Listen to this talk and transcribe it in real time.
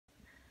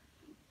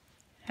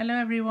Hello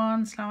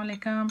everyone, Assalamu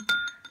alaikum.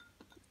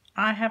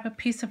 I have a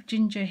piece of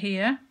ginger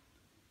here.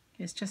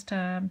 It's just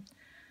a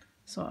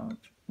sort of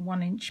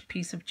 1-inch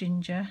piece of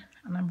ginger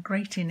and I'm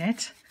grating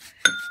it.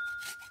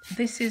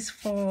 This is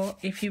for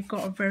if you've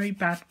got a very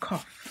bad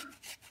cough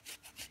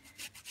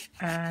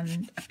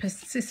and a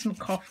persistent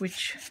cough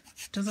which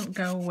doesn't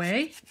go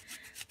away.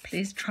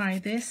 Please try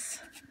this.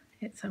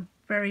 It's a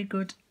very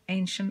good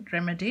ancient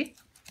remedy.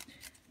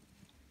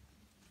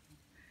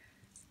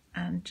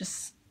 And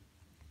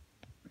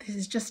this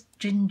is just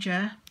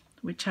ginger,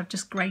 which I've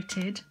just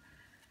grated.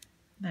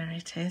 There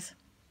it is.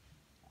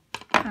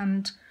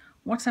 And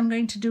what I'm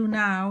going to do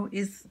now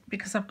is,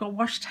 because I've got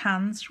washed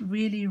hands,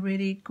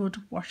 really good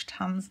washed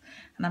hands,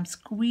 and I'm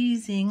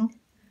squeezing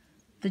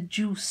the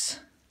juice.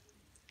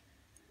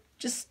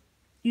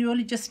 You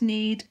only just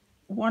need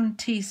 1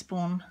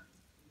 teaspoon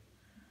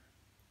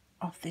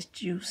of this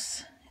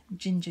juice,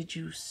 ginger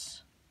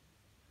juice.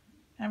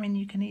 I mean,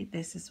 you can eat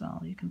this as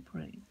well. You can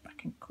put it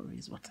back in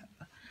curries, whatever.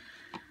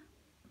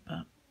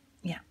 But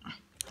yeah,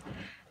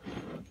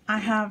 I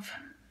have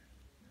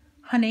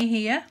honey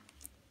here.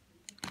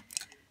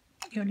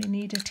 You only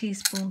need a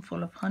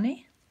teaspoonful of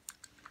honey,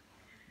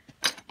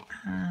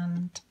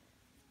 and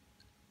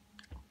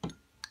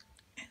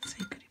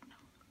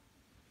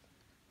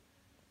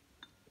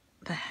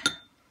there,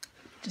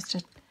 just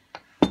a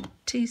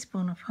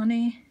teaspoon of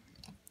honey.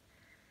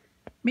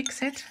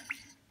 Mix it.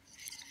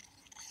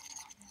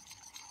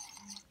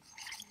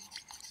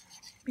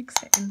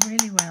 Mix it in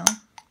really well.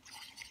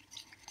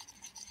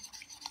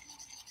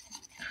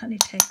 Honey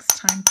takes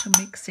time to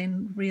mix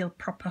in. Real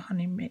proper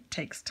honey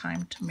takes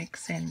time to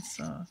mix in,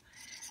 so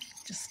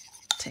just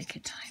take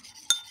your time.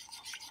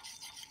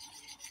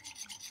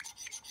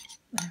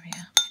 There we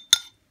are.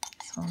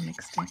 It's all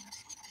mixed in,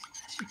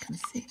 as you can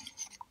see.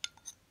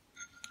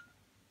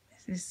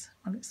 This is,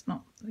 well, it's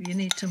not, you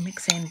need to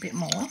mix in a bit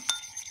more.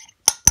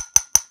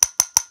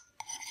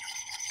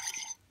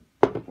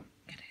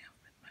 Get it out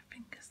with my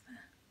fingers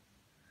there.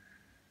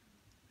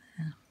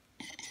 There.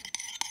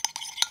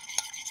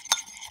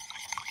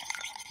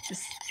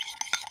 Just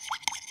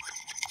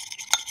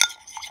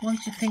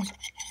once you think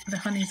the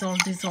honey's all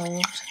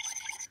dissolved,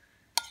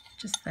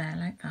 just there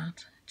like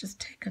that, just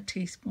take a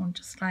teaspoon,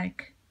 just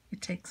like you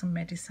take some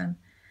medicine,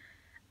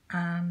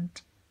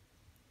 and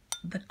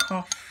the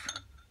cough,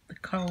 the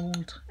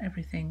cold,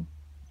 everything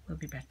will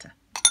be better.